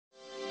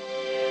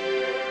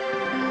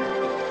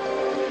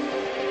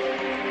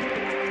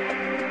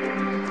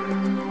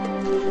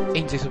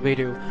this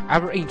video, I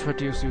will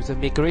introduce you the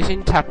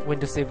migration type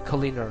window save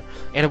cleaner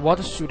and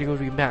what should you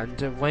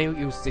remember when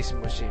you use this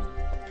machine.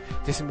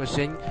 This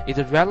machine is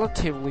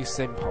relatively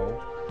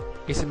simple.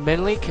 It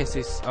mainly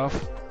consists of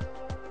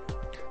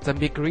the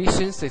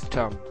migration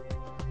system,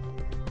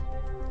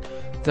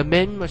 the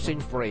main machine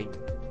frame,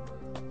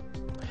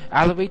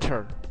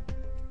 elevator,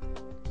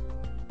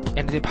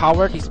 and the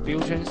power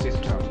distribution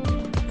system.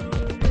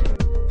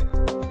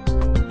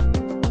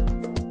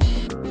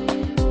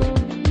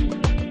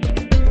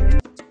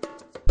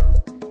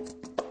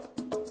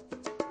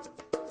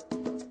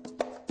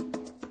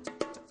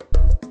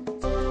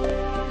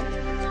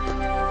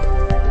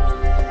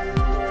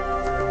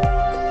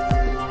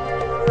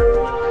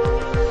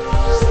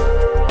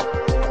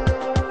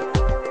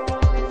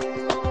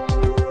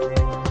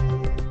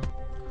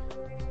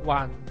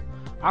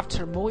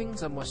 After moving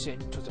the machine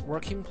to the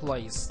working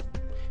place,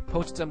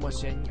 put the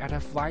machine at a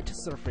flat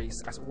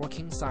surface as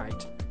working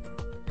site.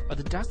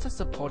 Adjust the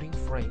supporting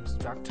frame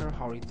structure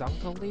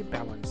horizontally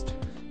balanced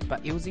by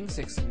using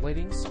 6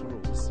 leading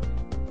screws,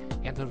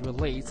 and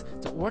release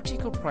the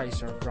vertical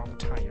pressure from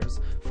tires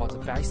for the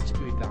best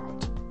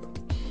result.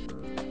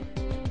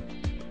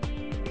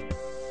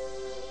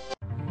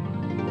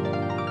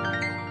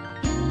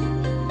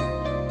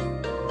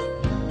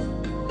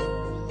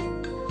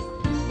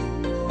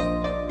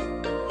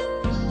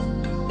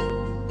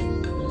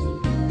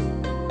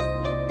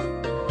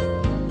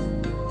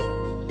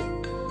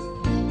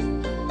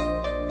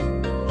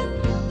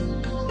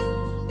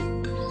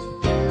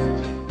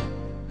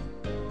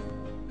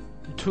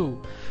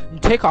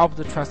 Take off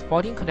the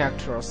transporting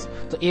connectors,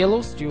 the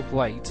yellow steel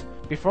plate,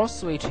 before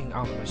switching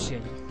on the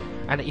machine,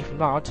 and if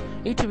not,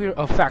 it will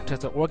affect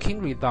the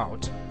working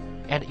result,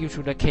 and you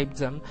should keep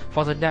them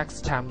for the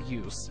next time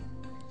use.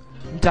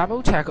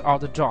 Double check all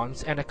the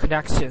joints and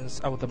connections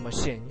of the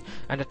machine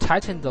and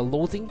tighten the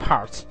losing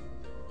parts.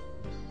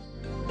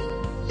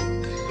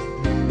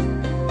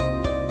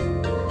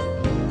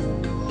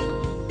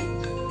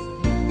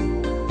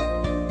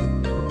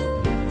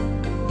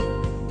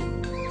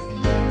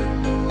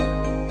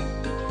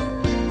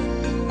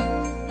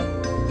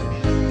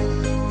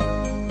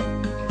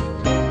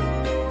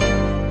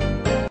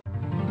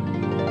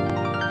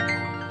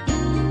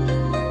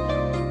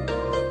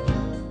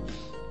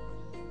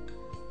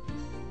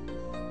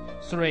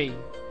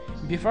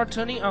 Before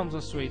turning on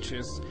the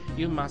switches,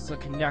 you must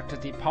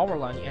connect the power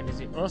line and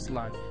the earth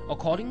line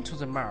according to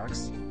the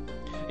marks,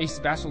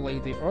 especially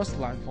the earth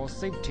line for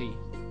safety.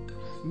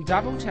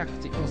 Double check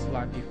the earth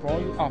line before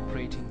you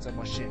operating the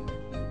machine.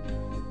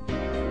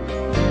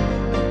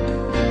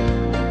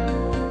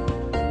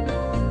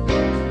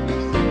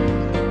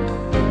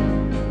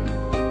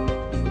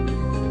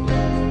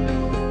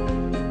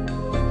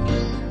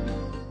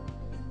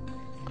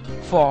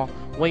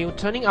 When you're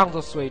turning on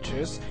the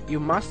switches, you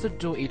must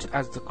do it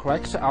as the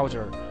correct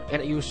order,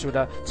 and you should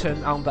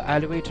turn on the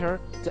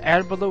elevator, the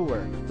air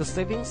blower, the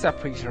saving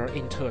separator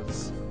in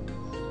turns.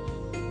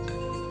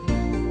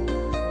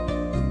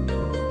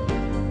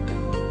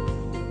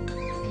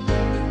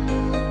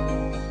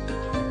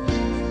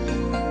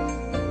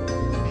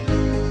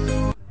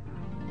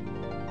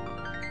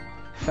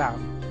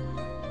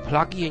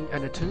 Plug in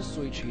and turn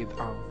switches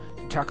on.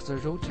 Check the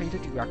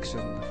rotated direction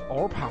of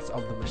all parts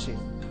of the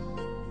machine.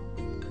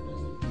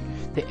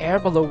 The air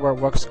blower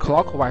works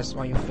clockwise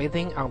when you're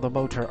facing on the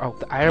motor of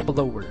the air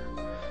blower.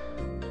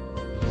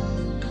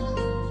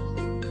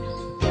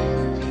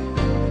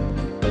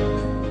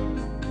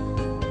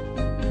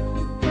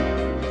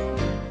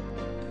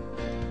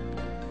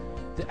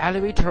 The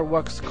elevator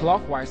works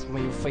clockwise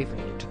when you're facing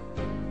it.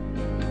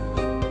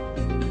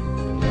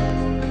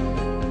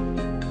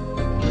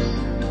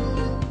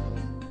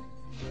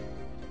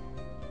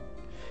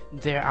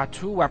 There are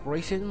 2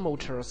 vibration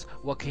motors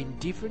working in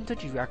different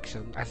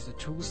directions at the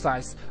 2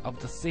 sides of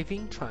the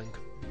saving trunk.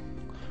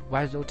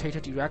 One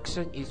rotated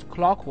direction is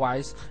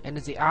clockwise and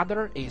the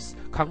other is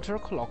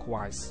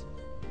counterclockwise.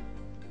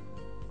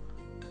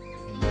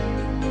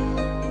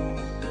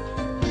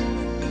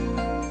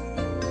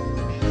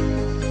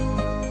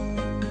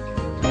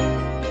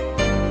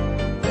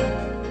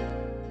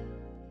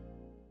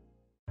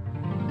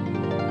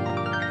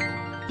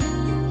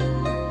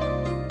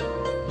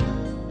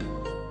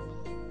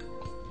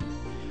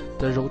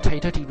 The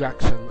rotated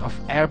direction of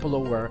air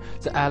blower,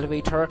 the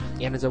elevator,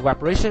 and the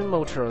vibration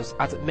motors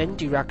are the main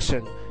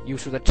direction you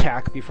should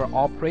check before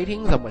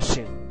operating the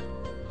machine.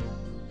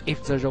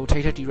 If the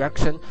rotated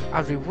direction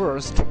are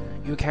reversed,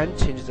 you can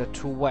change the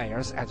 2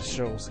 wires as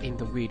shown in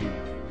the video.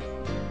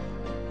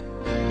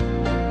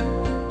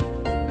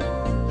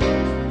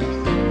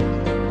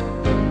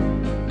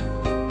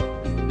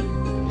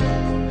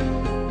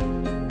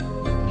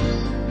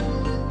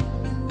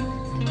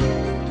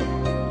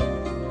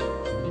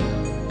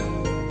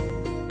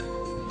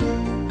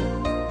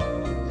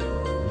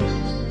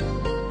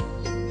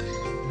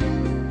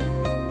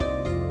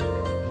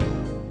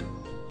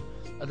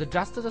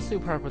 Adjust the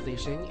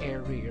superposition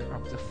area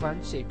of the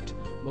fan-shaped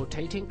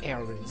rotating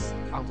areas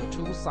on the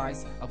 2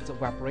 sides of the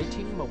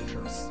vibrating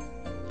motors.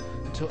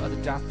 to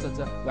adjust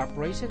the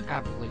vibration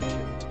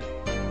amplitude.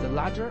 The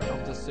larger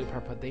of the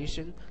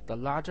superposition, the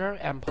larger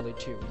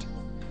amplitude.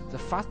 The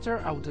faster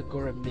of the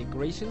grain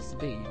migration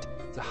speed,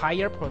 the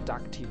higher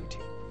productivity.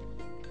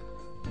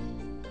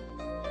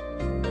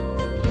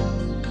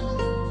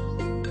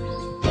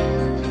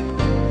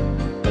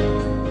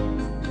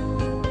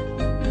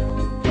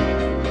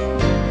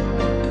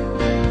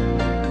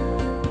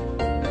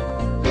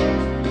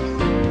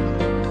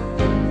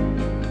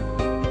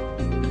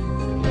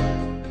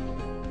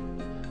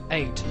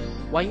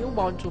 When you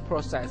want to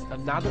process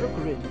another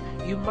grain,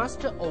 you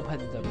must open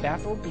the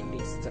baffle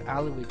beneath the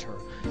elevator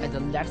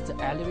and let the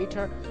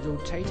elevator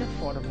rotate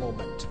for a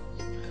moment.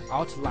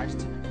 Outlet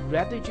the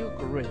residual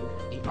grain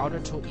in order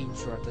to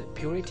ensure the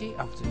purity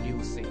of the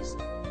new seeds.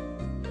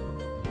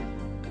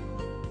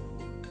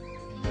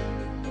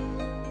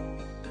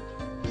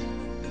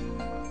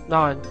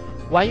 Now,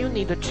 when you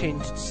need to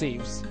change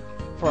sieves,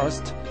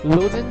 first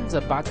loosen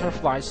the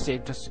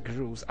butterfly-shaped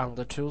screws on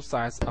the two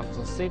sides of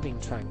the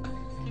sieving trunk.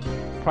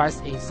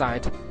 Press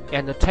inside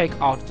and take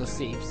out the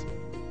sieves.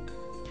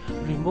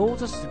 Remove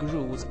the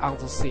screws on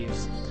the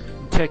sieves.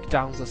 Take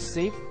down the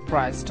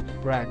sieve-pressed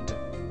brand.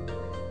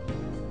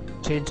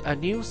 Change a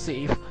new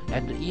sieve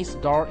and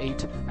install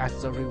it at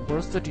the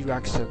reverse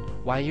direction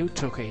when you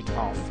took it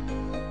off.